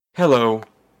Hello,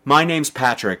 my name's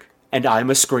Patrick, and I'm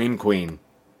a Scream Queen.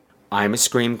 I'm a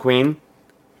Scream Queen,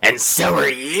 and so are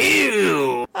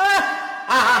you!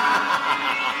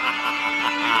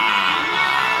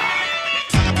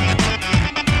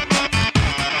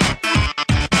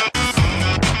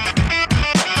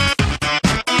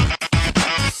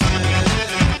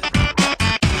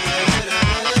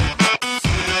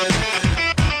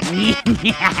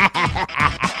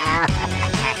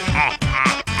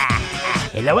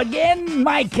 Hello again,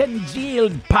 my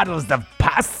congealed puddles of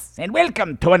pus, and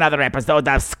welcome to another episode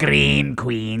of Scream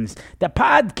Queens, the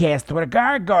podcast where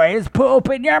gargoyles poop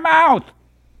in your mouth.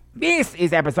 This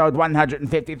is episode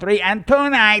 153, and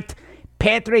tonight,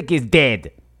 Patrick is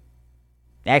dead.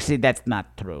 Actually, that's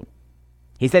not true.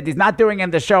 He said he's not doing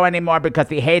the show anymore because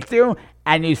he hates you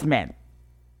and you smell.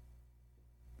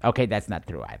 Okay, that's not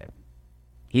true either.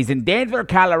 He's in Denver,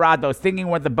 Colorado, singing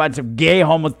with a bunch of gay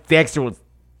homosexuals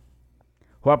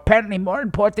who are apparently more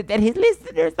important than his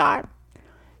listeners are.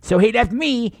 So he left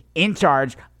me in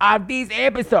charge of this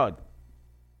episode.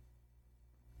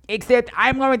 Except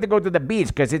I'm going to go to the beach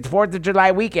because it's 4th of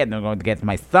July weekend. I'm going to get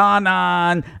my sun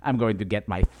on. I'm going to get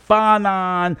my fun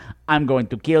on. I'm going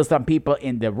to kill some people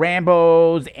in the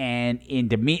Rambos and in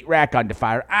the meat rack on the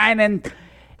Fire Island.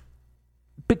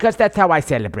 Because that's how I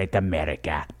celebrate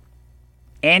America.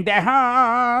 In the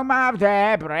home of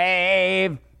the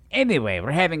brave. Anyway,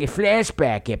 we're having a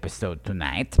flashback episode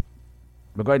tonight.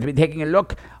 We're going to be taking a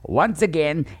look once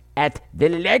again at The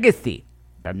Legacy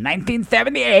from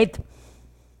 1978.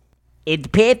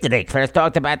 And Patrick first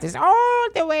talked about this all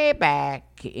the way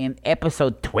back in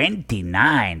episode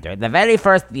 29, the very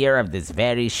first year of this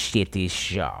very shitty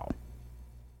show.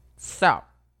 So,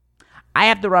 I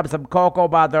have to rub some cocoa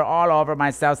butter all over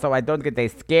myself so I don't get a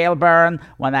scale burn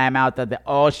when I'm out of the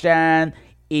ocean,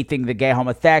 eating the gay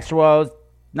homosexuals.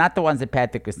 Not the ones that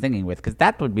Patrick was singing with, because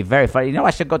that would be very funny. You know, I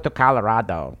should go to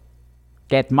Colorado.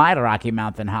 Get my Rocky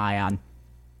Mountain high on.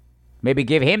 Maybe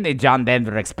give him the John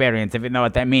Denver experience, if you know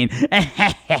what I mean.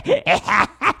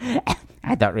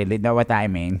 I don't really know what I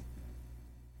mean.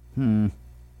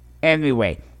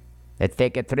 Anyway, let's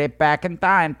take a trip back in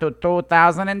time to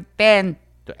 2010,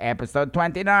 to episode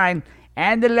 29,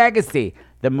 and The Legacy,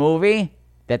 the movie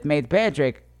that made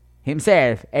Patrick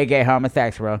himself a gay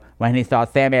homosexual when he saw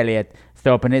Sam Elliott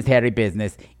open his hairy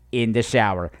business in the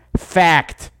shower.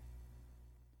 Fact.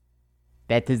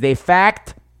 That is a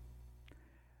fact.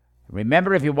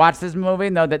 Remember, if you watch this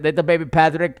movie, know that little baby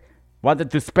Patrick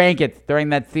wanted to spank it during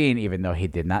that scene, even though he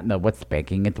did not know what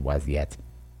spanking it was yet.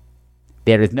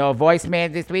 There is no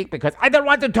voicemail this week because I don't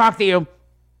want to talk to you.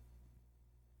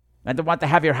 I don't want to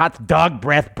have your hot dog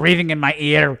breath breathing in my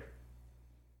ear.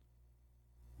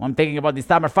 I'm thinking about the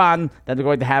summer fun that we're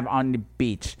going to have on the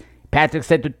beach. Patrick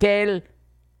said to tell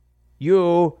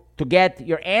you to get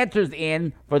your answers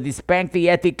in for the Spank the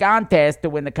Yeti contest to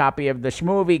win a copy of the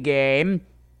Schmovie game.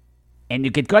 And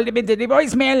you can call them into the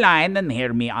voicemail line and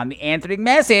hear me on the answering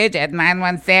message at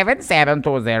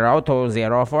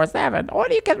 917-720-2047. Or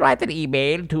you can write an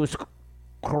email to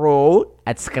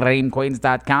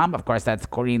screw@screamqueens.com. Of course, that's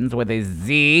Queens with a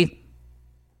Z.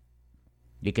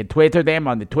 You can Twitter them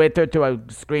on the Twitter to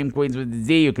Scream Queens with the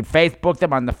Z. You can Facebook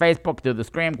them on the Facebook to the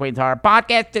Scream Queens Horror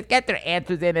Podcast. Just get their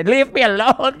answers in and leave me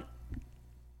alone.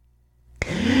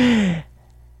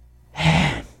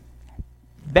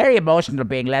 Very emotional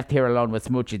being left here alone with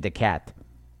Smoochie the cat.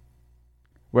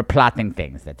 We're plotting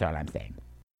things, that's all I'm saying.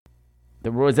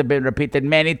 The rules have been repeated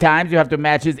many times. You have to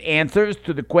match his answers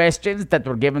to the questions that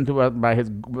were given to by his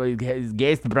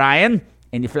guest, Brian,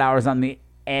 in the Flowers on the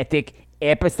Attic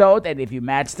episode, and if you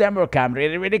match them or come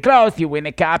really, really close, you win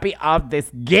a copy of this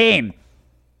game.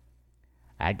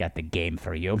 I got the game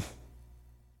for you.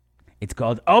 It's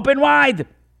called Open Wide,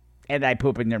 and I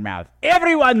poop in your mouth.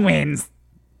 Everyone wins.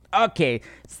 Okay,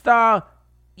 so,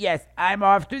 yes, I'm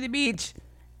off to the beach.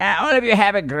 All of you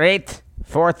have a great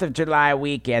 4th of July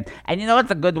weekend. And you know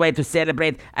what's a good way to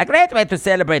celebrate? A great way to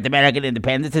celebrate American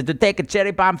independence is to take a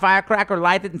cherry bomb firecracker,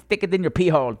 light it, and stick it in your pee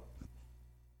hole.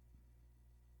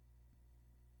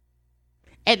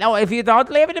 And if you don't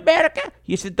live in America,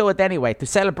 you should do it anyway to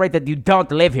celebrate that you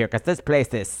don't live here, because this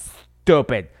place is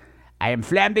stupid. I am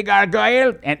Flam the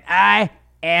Gargoyle, and I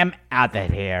am out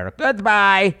of here.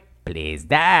 Goodbye. Please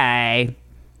die.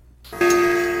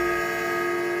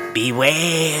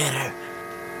 Beware.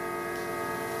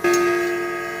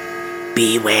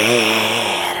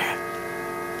 Beware.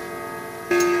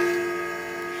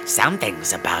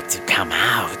 Something's about to come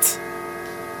out.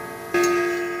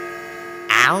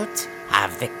 Out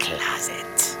of the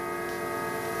closet.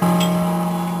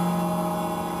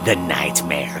 The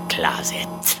nightmare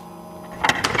closet.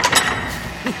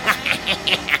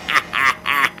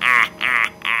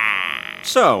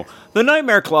 So, the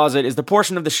Nightmare Closet is the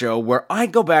portion of the show where I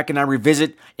go back and I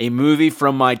revisit a movie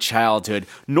from my childhood.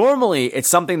 Normally, it's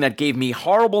something that gave me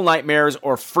horrible nightmares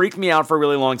or freaked me out for a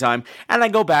really long time, and I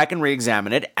go back and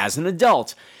re-examine it as an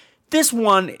adult. This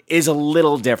one is a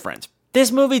little different.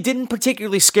 This movie didn't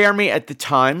particularly scare me at the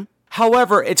time.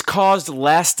 However, it's caused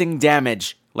lasting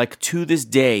damage, like to this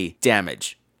day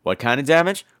damage. What kind of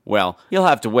damage? Well, you'll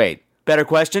have to wait. Better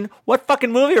question, what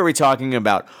fucking movie are we talking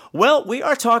about? Well, we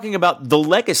are talking about The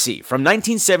Legacy from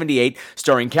 1978,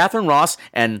 starring Katherine Ross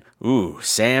and,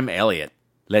 Sam Elliott.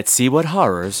 Let's see what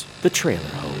horrors the trailer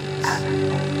holds.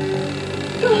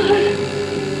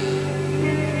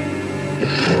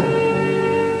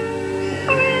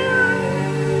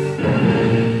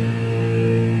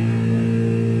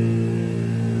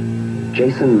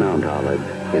 Jason Mount Olive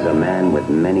is a man with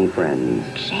many friends.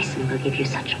 Jason will give you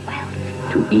such wealth.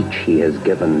 To each he has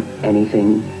given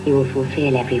anything. He will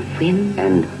fulfill every whim.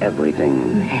 And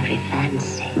everything. Every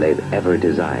fancy. They've ever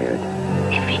desired.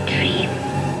 Every dream.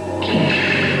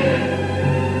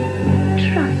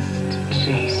 Trust,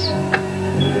 Jason.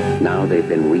 Now they've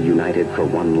been reunited for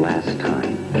one last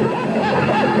time.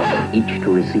 Each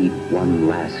to receive one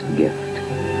last gift.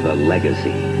 The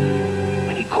legacy.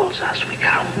 When he calls us, we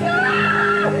come.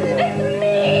 No! It's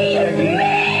me! It's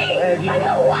me! I'm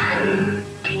the one!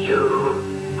 To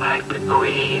you, I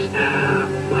bequeath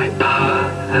my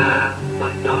power,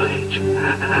 my knowledge,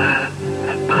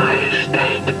 and my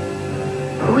estate.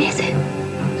 Who is it?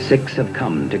 6 have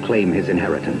come to claim his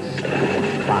inheritance.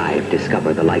 5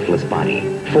 discover the lifeless body.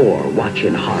 4 watch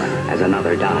in horror as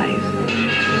another dies.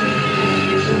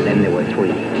 Then there were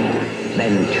 3.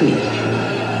 Then 2.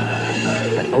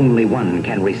 But only one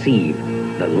can receive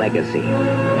the legacy.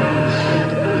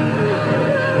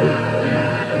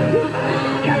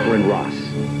 Katherine Ross,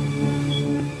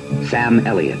 Sam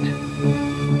Elliott,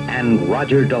 and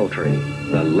Roger Daltrey,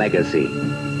 The Legacy,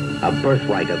 a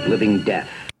birthright of living death.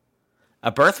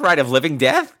 A Birthright of Living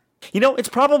Death? You know, it's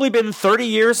probably been 30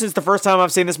 years since the first time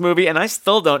I've seen this movie, and I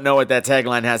still don't know what that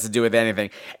tagline has to do with anything.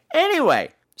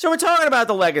 Anyway, so we're talking about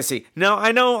The Legacy. Now,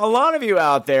 I know a lot of you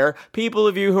out there, people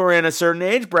of you who are in a certain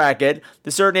age bracket, the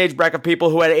certain age bracket of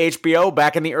people who had HBO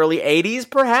back in the early 80s,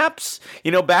 perhaps? You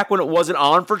know, back when it wasn't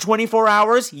on for 24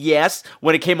 hours? Yes.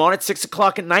 When it came on at 6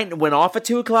 o'clock at night and went off at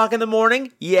 2 o'clock in the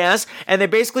morning? Yes. And they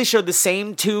basically showed the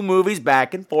same 2 movies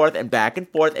back and forth and back and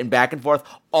forth and back and forth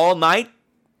all night?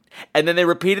 And then they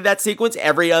repeated that sequence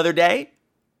every other day?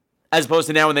 As opposed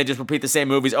to now when they just repeat the same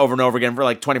movies over and over again for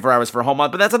like 24 hours for a whole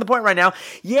month. But that's not the point right now.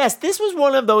 Yes, this was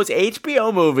one of those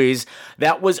HBO movies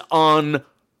that was on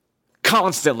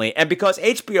constantly. And because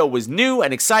HBO was new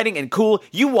and exciting and cool,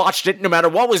 you watched it no matter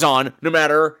what was on, no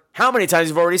matter how many times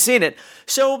you've already seen it.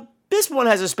 So this one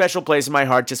has a special place in my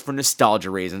heart just for nostalgia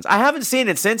reasons. I haven't seen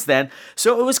it since then,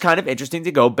 so it was kind of interesting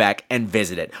to go back and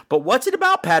visit it. But what's it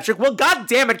about, Patrick? Well,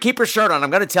 goddammit, keep your shirt on, I'm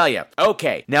gonna tell you.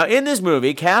 Okay, now in this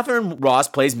movie, Katherine Ross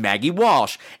plays Maggie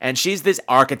Walsh, and she's this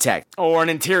architect, or an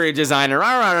interior designer,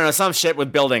 I don't know, some shit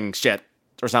with building shit,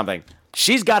 or something.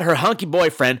 She's got her hunky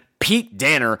boyfriend, Pete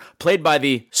Danner, played by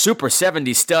the Super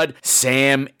 70s stud,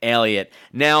 Sam Elliott.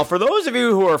 Now, for those of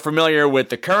you who are familiar with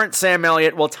the current Sam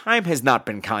Elliott, well, time has not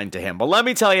been kind to him. But let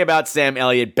me tell you about Sam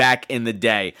Elliott back in the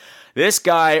day. This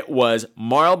guy was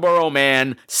Marlboro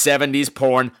Man, 70s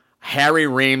porn, Harry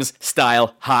Reams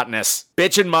style hotness.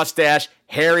 Bitchin' mustache,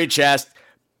 hairy chest,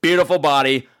 beautiful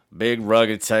body, big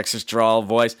rugged Texas drawl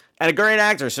voice, and a great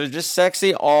actor, so just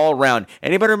sexy all around.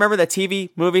 Anybody remember that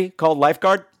TV movie called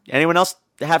Lifeguard? Anyone else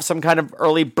have some kind of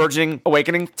early burgeoning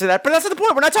awakening to that? But that's not the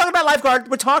point. We're not talking about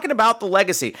Lifeguard. We're talking about The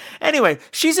Legacy. Anyway,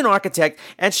 she's an architect,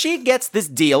 and she gets this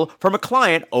deal from a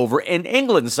client over in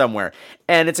England somewhere.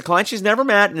 And it's a client she's never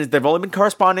met, and they've only been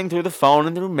corresponding through the phone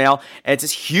and through mail. And it's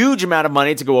this huge amount of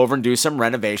money to go over and do some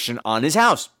renovation on his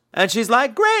house. And she's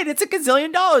like, great, it's $1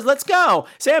 gazillion, let's go.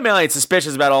 Sam Elliott's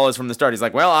suspicious about all this from the start. He's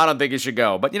like, well, I don't think you should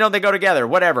go. But, they go together,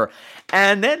 whatever.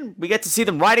 And then we get to see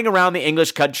them riding around the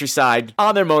English countryside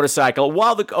on their motorcycle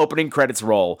while the opening credits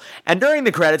roll. And during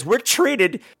the credits, we're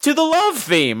treated to the love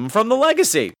theme from The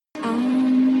Legacy. I'm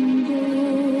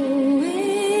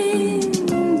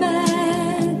going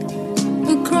back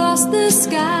across the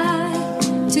sky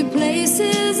to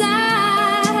places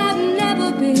I have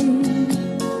never been.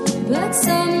 But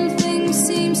something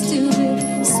seems to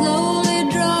be slowly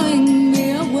drawing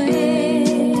me away,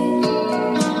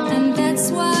 and that's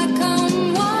why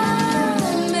come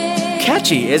on me.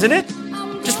 Catchy, isn't it?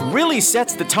 Just really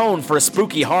sets the tone for a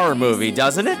spooky horror movie,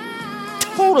 doesn't it?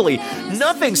 Totally.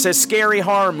 Nothing says scary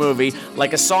horror movie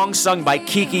like a song sung by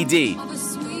KIKI DEE.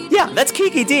 Yeah, that's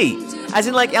KIKI DEE. As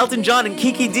in like Elton John and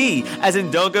KIKI DEE. As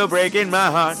in Don't Go Breaking My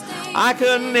Heart. I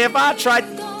couldn't if I tried.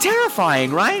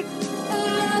 Terrifying, right?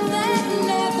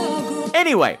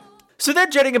 Anyway, so they're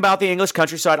jetting about the English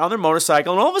countryside on their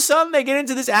motorcycle, and all of a sudden they get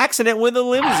into this accident with a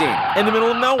limousine in the middle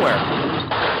of nowhere.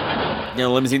 The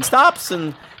limousine stops,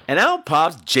 and out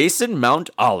pops Jason Mount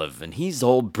Olive, and he's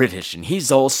all British, and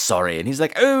he's all sorry, and he's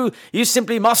like, oh, you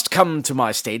simply must come to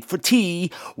my estate for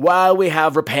tea while we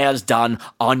have repairs done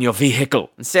on your vehicle.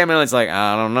 And Sam Elliott's like,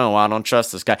 I don't know, I don't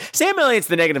trust this guy. Sam Elliott's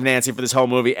the negative Nancy for this whole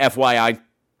movie, FYI.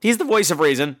 He's the voice of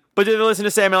reason, but do they listen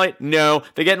to Sam Elliott? No,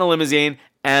 they get in a limousine,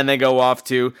 and they go off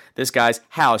to this guy's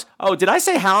house. Oh, did I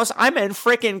say house? I meant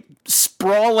freaking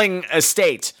sprawling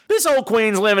estate. This old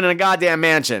queen's living in a goddamn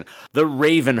mansion. The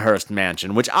Ravenhurst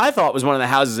Mansion, which I thought was one of the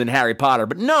houses in Harry Potter,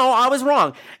 but no, I was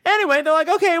wrong. Anyway, they're like,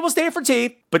 okay, we'll stay for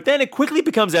tea. But then it quickly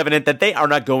becomes evident that they are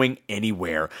not going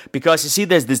anywhere. Because you see,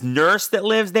 there's this nurse that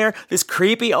lives there, this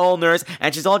creepy old nurse,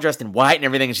 and she's all dressed in white and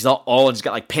everything, and she's all old, and she's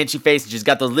got like pinchy face, and she's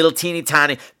got those little teeny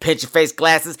tiny pinchy face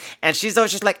glasses, and she's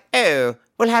always just like, oh,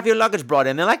 we'll have your luggage brought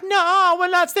in. They're like, no, we're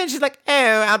not staying. She's like, oh,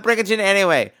 I'll bring it in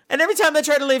anyway. And every time they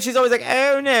try to leave, she's always like,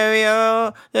 oh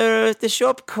no, the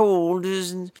shop called.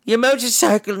 Your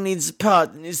motorcycle needs a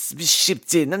part and needs to be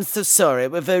shipped in. I'm so sorry,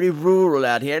 we're very rural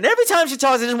out here. And every time she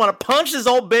talks, I just want to punch this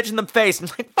old bitch in the face. I'm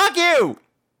like, fuck you.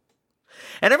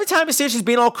 And every time you see her, she's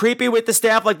being all creepy with the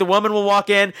staff, like the woman will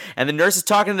walk in, and the nurse is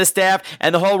talking to the staff,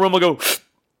 and the whole room will go...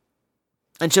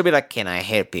 And she'll be like, can I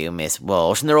help you, Miss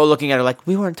Walsh? And they're all looking at her like,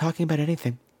 we weren't talking about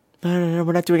anything. No,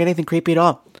 we're not doing anything creepy at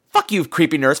all. Fuck you,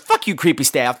 creepy nurse. Fuck you, creepy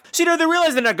staff. So, they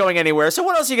realize they're not going anywhere. So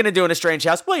what else are you going to do in a strange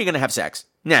house? Well, you're going to have sex.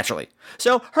 Naturally.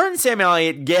 So her and Sam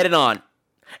Elliott get it on.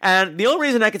 And the only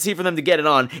reason I could see for them to get it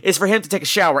on is for him to take a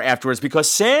shower afterwards, because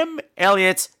Sam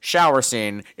Elliott's shower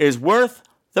scene is worth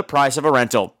the price of a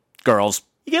rental. Girls.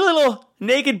 You get a little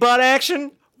naked butt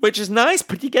action, which is nice,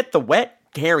 but you get the wet,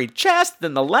 hairy chest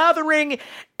and the lathering,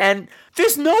 and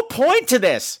there's no point to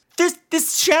this.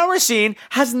 This shower scene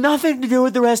has nothing to do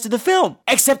with the rest of the film,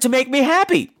 except to make me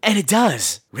happy. And it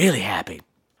does. Really happy.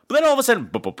 But then all of a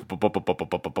sudden,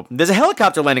 there's a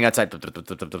helicopter landing outside.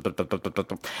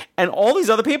 And all these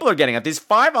other people are getting up. These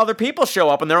 5 other people show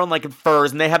up, and they're on like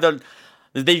furs, and they're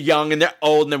young, and they're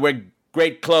old, and they wear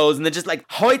great clothes, and they're just like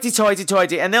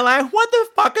hoity-toity-toity, and they're like, what the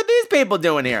fuck are these people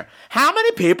doing here? How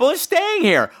many people are staying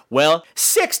here? Well,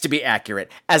 6 to be accurate,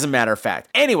 as a matter of fact.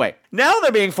 Anyway, now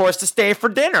they're being forced to stay for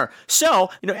dinner. So,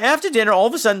 after dinner, all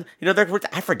of a sudden, they're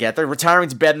retiring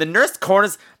to bed, and the nurse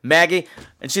corners Maggie,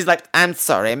 and she's like, I'm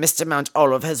sorry, Mr. Mount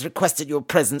Olive has requested your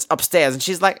presence upstairs, and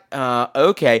she's like,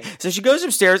 okay. So she goes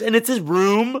upstairs, and it's his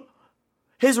room.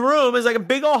 His room is like a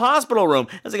big old hospital room.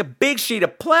 It's like a big sheet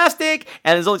of plastic,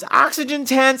 and there's all these oxygen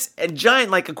tents and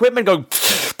giant like equipment going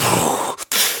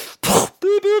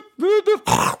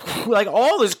like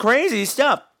all this crazy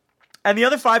stuff. And the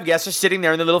other 5 guests are sitting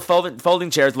there in the little folding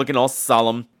chairs looking all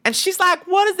solemn. And she's like,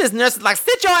 what is this? Nurse is like,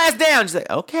 sit your ass down. She's like,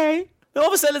 okay. And all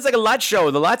of a sudden it's like a light show.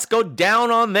 The lights go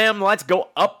down on them. The lights go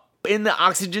up in the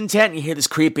oxygen tent, and you hear this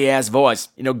creepy-ass voice,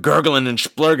 gurgling and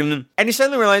splurging. And you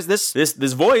suddenly realize this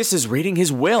voice is reading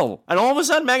his will. And all of a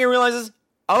sudden, Maggie realizes,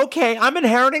 okay, I'm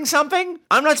inheriting something?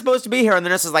 I'm not supposed to be here. And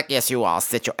the nurse is like, yes, you are.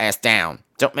 Sit your ass down.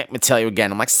 Don't make me tell you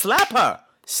again. I'm like, slap her.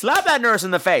 Slap that nurse in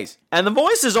the face. And the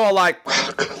voice is all like,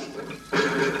 welcome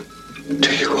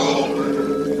to you all.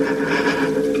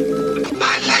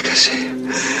 My legacy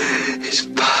is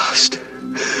vast,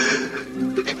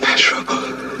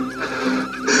 immeasurable.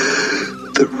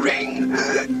 The ring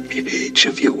each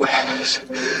of you wears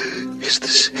is the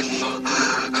symbol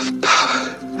of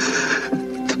power.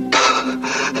 The power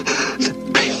that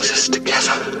brings us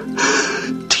together.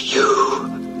 To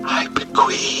you, I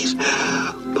bequeath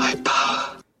my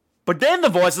power. But then the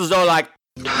voices are like,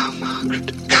 now,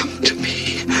 Margaret, come to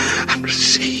me and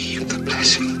receive the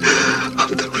blessing of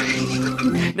the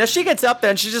ring. Now she gets up there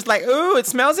and she's just like, ooh, it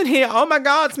smells in here. Oh my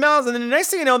God, it smells. And then the next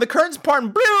thing you know, the curtains part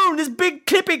and boom, this big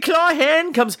clippy claw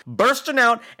hand comes bursting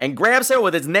out and grabs her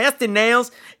with its nasty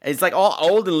nails. It's like all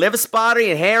old and liver spotty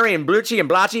and hairy and bluchy and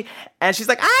blotchy. And she's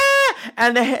like, ah!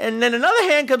 And then another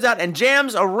hand comes out and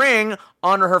jams a ring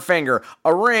onto her finger.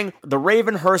 A ring, the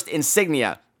Ravenhurst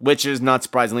insignia, which is not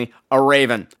surprisingly a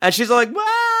raven. And she's like,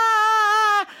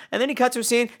 ah! And then he cuts to a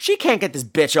scene. She can't get this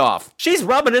bitch off. She's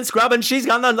rubbing and scrubbing. She's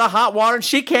got the hot water. And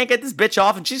she can't get this bitch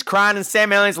off. And she's crying. And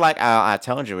Sam Elliott's like, oh, I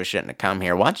told you we shouldn't have come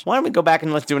here. What? Why don't we go back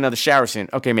and let's do another shower scene?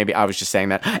 Okay, maybe I was just saying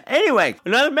that. Anyway,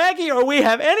 neither Maggie or we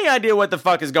have any idea what the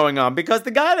fuck is going on. Because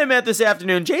the guy they met this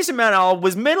afternoon, Jason Mount Olive,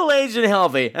 was middle-aged and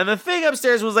healthy. And the thing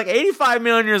upstairs was like 85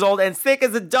 million years old and thick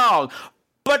as a dog.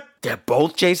 But they're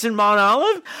both Jason Mount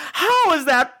Olive? How is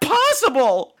that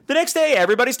possible? The next day,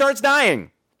 everybody starts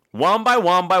dying. One by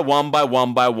one by one by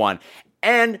one by one.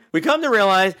 And we come to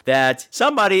realize that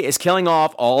somebody is killing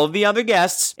off all of the other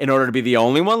guests in order to be the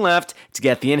only one left to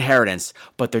get the inheritance.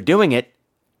 But they're doing it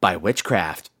by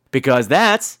witchcraft. Because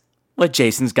that's what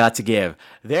Jason's got to give.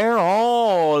 They're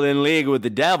all in league with the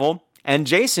devil, and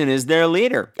Jason is their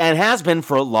leader, and has been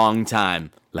for a long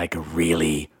time. Like a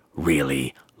really,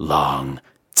 really long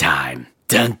time.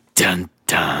 Dun, dun,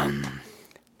 dun.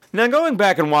 Now, going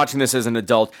back and watching this as an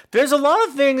adult, there's a lot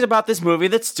of things about this movie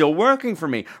that's still working for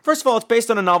me. First of all, it's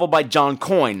based on a novel by John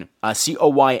Coyne,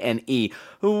 Coyne,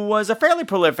 who was a fairly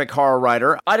prolific horror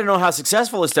writer. I don't know how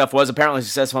successful his stuff was, apparently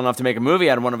successful enough to make a movie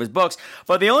out of one of his books,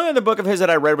 but the only other book of his that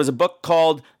I read was a book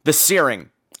called The Searing.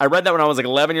 I read that when I was like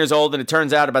 11 years old, and it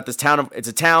turns out about this town, it's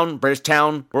a town, British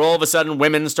town, where all of a sudden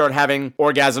women start having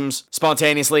orgasms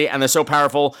spontaneously, and they're so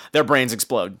powerful, their brains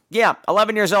explode. Yeah,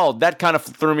 11 years old, that kind of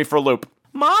threw me for a loop.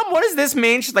 Mom, what does this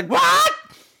mean? She's like, what?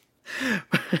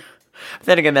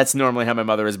 Then again, that's normally how my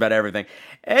mother is about everything.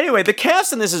 Anyway, the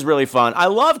cast in this is really fun. I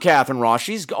love Katherine Ross.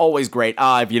 She's always great.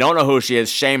 If you don't know who she is,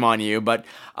 shame on you. But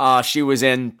she was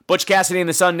in Butch Cassidy and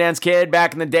the Sundance Kid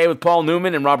back in the day with Paul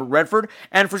Newman and Robert Redford.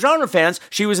 And for genre fans,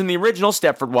 she was in the original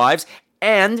Stepford Wives.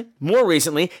 And more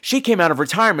recently, she came out of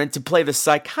retirement to play the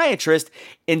psychiatrist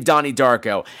in Donnie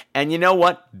Darko. And you know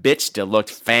what? Bitch still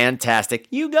looked fantastic.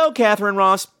 You go, Katherine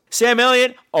Ross. Sam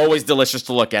Elliott, always delicious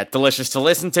to look at, delicious to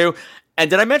listen to. And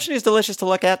did I mention he's delicious to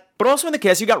look at? But also in the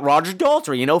cast, you got Roger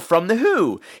Daltrey, from The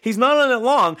Who. He's not on it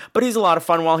long, but he's a lot of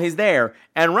fun while he's there.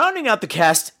 And rounding out the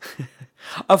cast,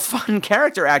 a fun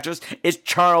character actress is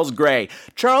Charles Gray.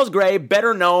 Charles Gray,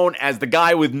 better known as the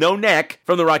guy with no neck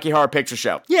from the Rocky Horror Picture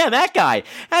Show. Yeah, that guy.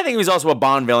 I think he was also a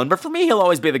Bond villain, but for me, he'll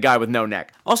always be the guy with no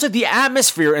neck. Also, the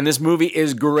atmosphere in this movie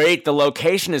is great. The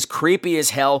location is creepy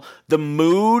as hell. The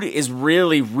mood is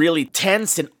really, really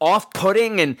tense and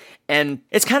off-putting, and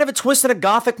it's kind of a twist in a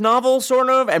gothic novel, sort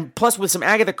of, and plus with some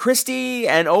Agatha Christie,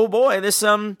 and oh boy, there's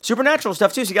some supernatural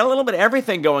stuff too, so you got a little bit of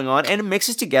everything going on, and it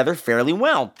mixes together fairly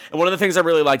well. And one of the things I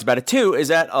really liked about it too is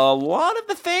that a lot of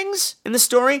the things in the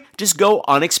story just go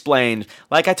unexplained.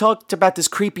 Like I talked about this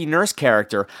creepy nurse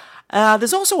character.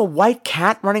 There's also a white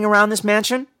cat running around this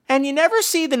mansion, and you never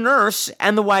see the nurse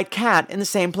and the white cat in the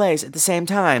same place at the same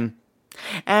time.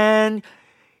 And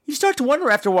you start to wonder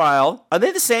after a while, are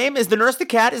they the same? Is the nurse the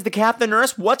cat? Is the cat the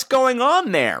nurse? What's going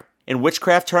on there? In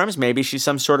witchcraft terms, maybe she's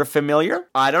some sort of familiar?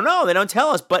 I don't know. They don't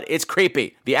tell us, but it's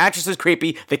creepy. The actress is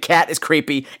creepy. The cat is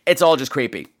creepy. It's all just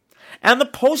creepy. And the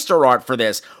poster art for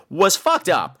this was fucked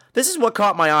up. This is what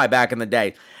caught my eye back in the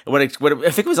day. I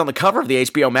think it was on the cover of the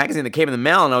HBO magazine that came in the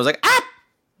mail, and I was like,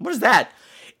 what is that?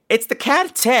 It's the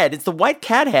cat's head. It's the white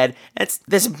cat head. It's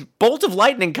this bolt of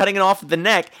lightning cutting it off of the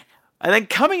neck. And then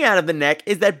coming out of the neck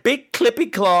is that big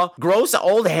clippy claw, gross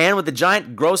old hand with the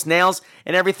giant gross nails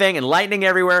and everything and lightning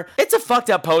everywhere. It's a fucked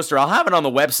up poster. I'll have it on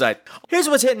the website. Here's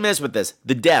what's hit and miss with this.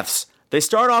 The deaths. They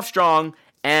start off strong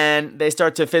and they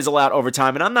start to fizzle out over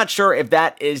time. And I'm not sure if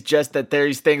that is just that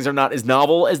these things are not as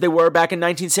novel as they were back in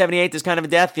 1978, this kind of a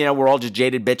death. We're all just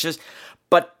jaded bitches.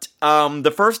 But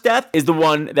the first death is the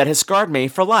one that has scarred me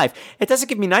for life. It doesn't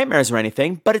give me nightmares or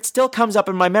anything, but it still comes up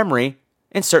in my memory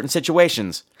in certain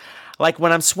situations. Like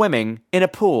when I'm swimming in a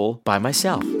pool by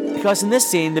myself. Because in this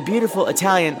scene, the beautiful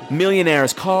Italian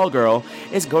millionaire's call girl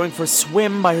is going for a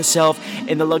swim by herself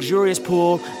in the luxurious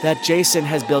pool that Jason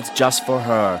has built just for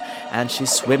her. And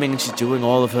she's swimming and she's doing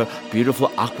all of her beautiful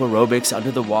aquarobics under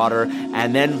the water.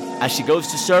 And then as she goes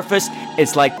to surface,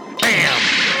 it's like, BAM!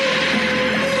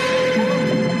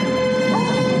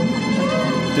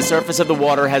 The surface of the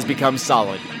water has become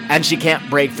solid. And she can't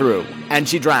break through. And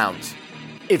she drowns.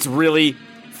 It's really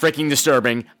freaking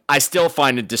disturbing. I still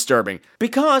find it disturbing.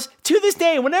 Because, to this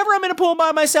day, whenever I'm in a pool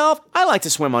by myself, I like to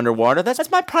swim underwater.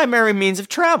 That's my primary means of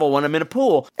travel when I'm in a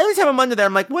pool. Every time I'm under there,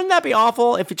 I'm like, wouldn't that be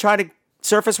awful if you try to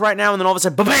surface right now and then all of a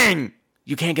sudden, ba-bang!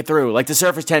 You can't get through. Like, the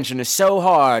surface tension is so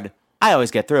hard. I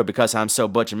always get through because I'm so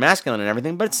butch and masculine and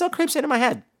everything, but it still creeps into my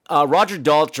head. Roger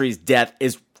Daltrey's death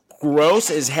is gross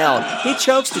as hell. He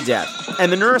chokes to death.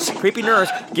 And the nurse, creepy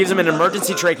nurse, gives him an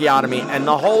emergency tracheotomy, and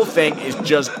the whole thing is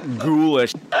just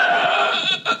ghoulish.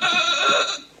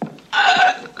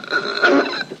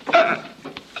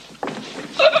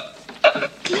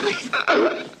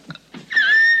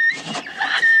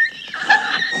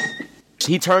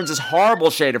 He turns this horrible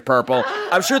shade of purple.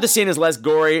 I'm sure the scene is less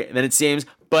gory than it seems,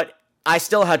 but I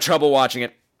still had trouble watching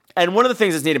it. And one of the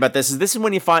things that's neat about this is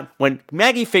when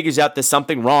Maggie figures out there's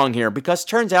something wrong here, because it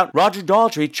turns out Roger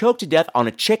Daltrey choked to death on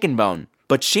a chicken bone.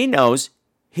 But she knows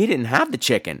he didn't have the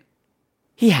chicken.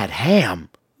 He had ham.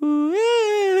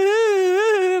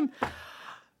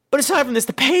 But aside from this,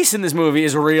 the pace in this movie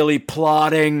is really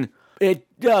plodding. It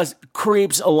just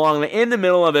creeps along. In the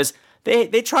middle of this,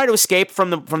 They try to escape from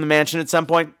the mansion at some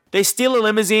point. They steal a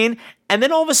limousine, and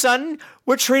then all of a sudden,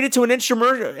 we're treated to an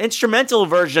instrumental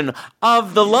version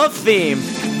of the love theme.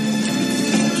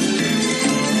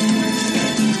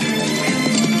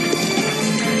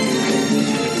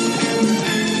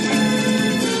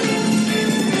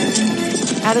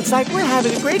 And it's like, we're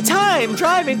having a great time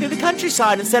driving through the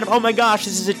countryside instead of, oh my gosh,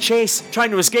 this is a chase,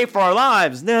 trying to escape for our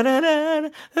lives. Na na na,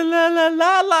 la la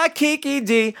la la, KIKI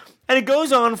DEE. And it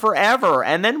goes on forever.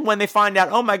 And then when they find out,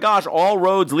 oh my gosh, all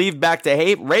roads lead back to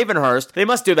Ravenhurst, they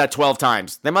must do that 12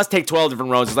 times. They must take 12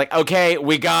 different roads. It's like, okay,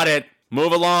 we got it.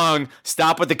 Move along.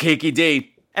 Stop with the KIKI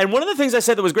DEE. And one of the things I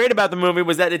said that was great about the movie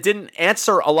was that it didn't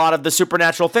answer a lot of the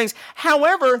supernatural things.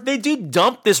 However, they do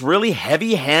dump this really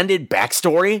heavy-handed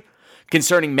backstory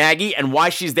concerning Maggie and why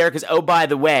she's there, because, oh, by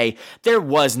the way, there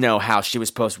was no house she was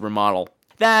supposed to remodel.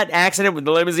 That accident with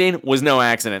the limousine was no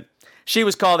accident. She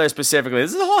was called there specifically.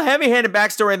 This is a whole heavy-handed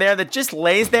backstory there that just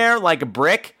lays there like a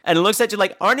brick, and it looks at you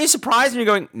like, aren't you surprised? And you're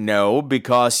going, no,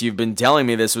 because you've been telling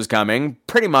me this was coming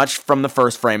pretty much from the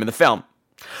first frame of the film.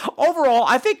 Overall,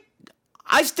 I think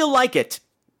I still like it.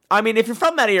 I mean, if you're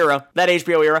from that era, that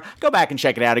HBO era, go back and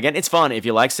check it out again. It's fun if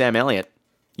you like Sam Elliott.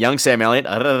 Young Sam Elliott.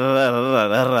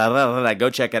 Go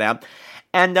check it out.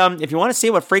 And if you want to see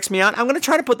what freaks me out, I'm going to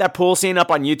try to put that pool scene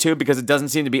up on YouTube because it doesn't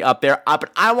seem to be up there.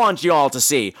 But I want you all to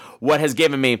see what has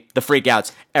given me the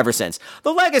freakouts ever since.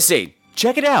 The Legacy.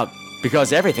 Check it out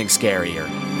because everything's scarier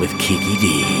with KIKI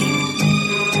DEE.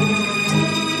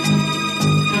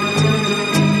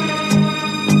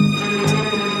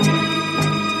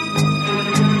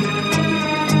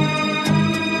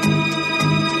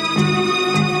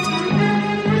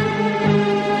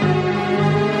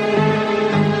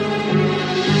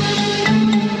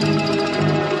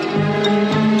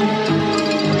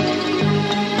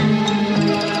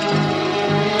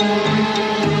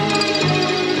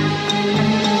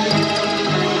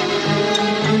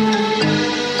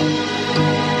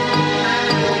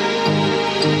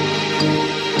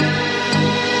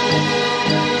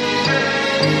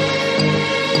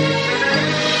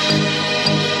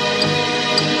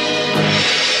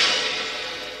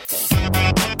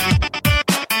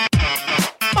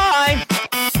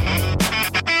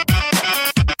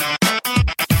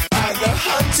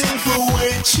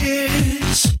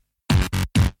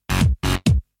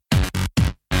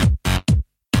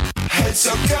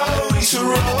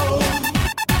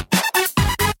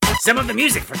 Some of the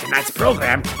music for tonight's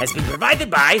program has been provided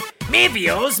by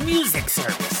Mavio's Music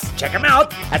Service. Check them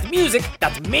out at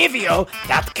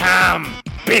music.mavio.com,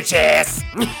 bitches!